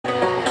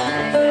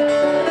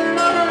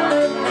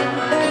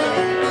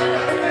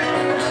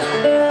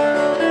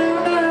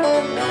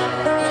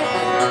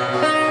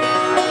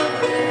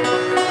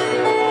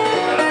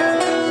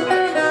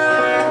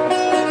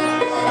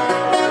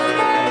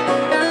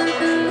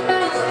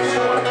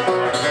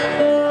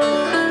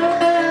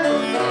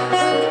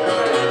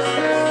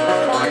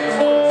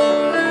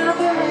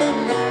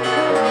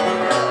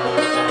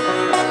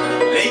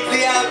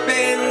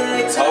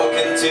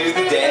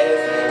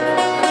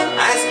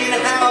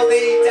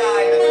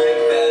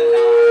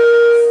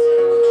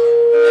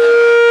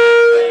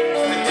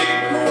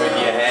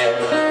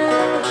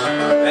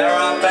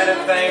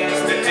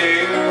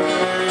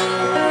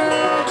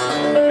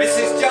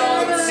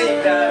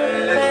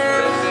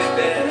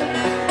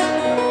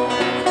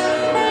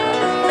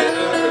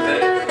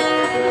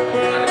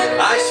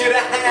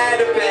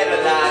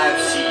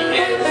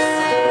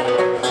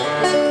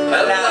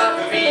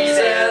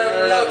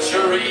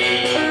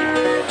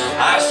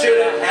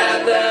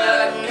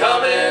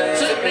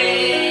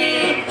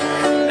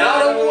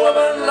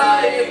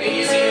him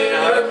easy in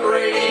her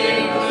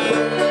brain.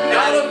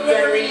 Not a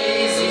very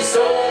easy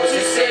soul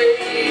to save.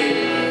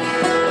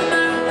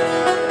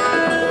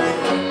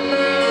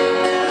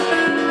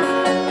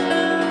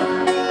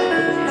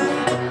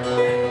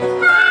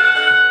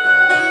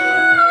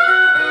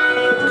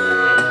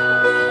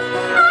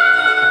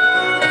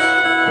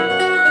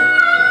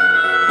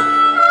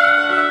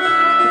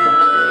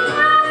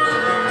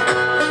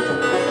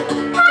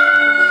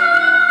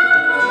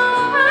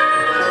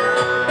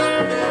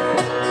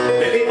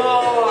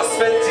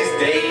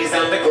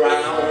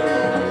 Underground,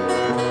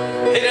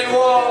 hidden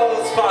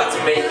walls fought to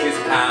make his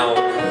pound.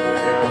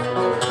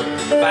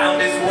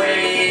 Found his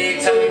way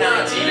to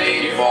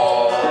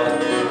 1984.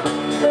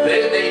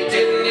 Then they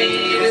didn't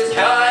need his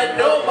kind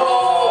no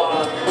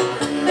more.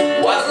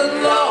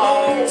 Wasn't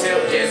long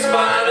till his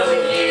final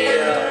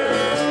year.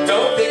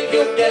 Don't think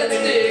he'll get to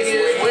dig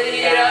his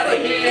way out of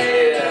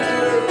here.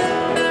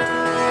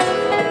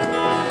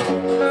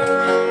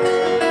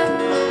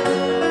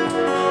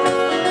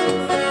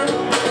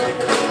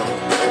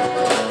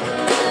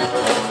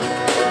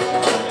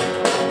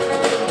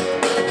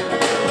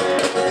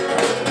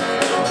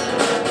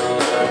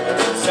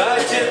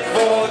 Searching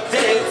for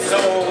dead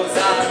souls,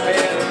 I've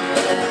been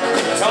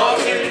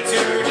talking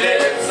to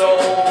dead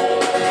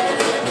souls.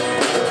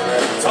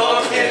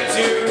 Talking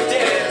to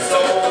dead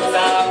souls,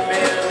 I've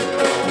been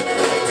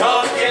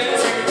talking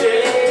to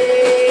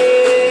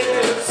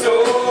dead souls.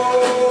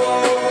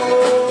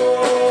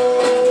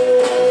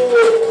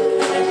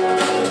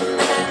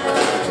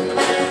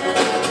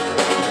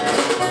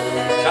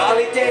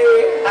 Charlie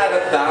Day had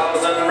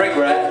 1,000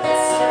 regrets.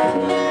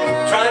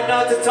 Tried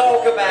not to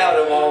talk about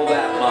him all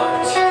that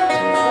much.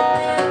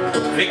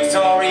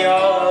 Victoria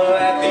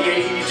at the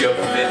age of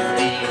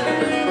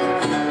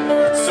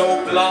 15,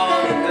 so blonde.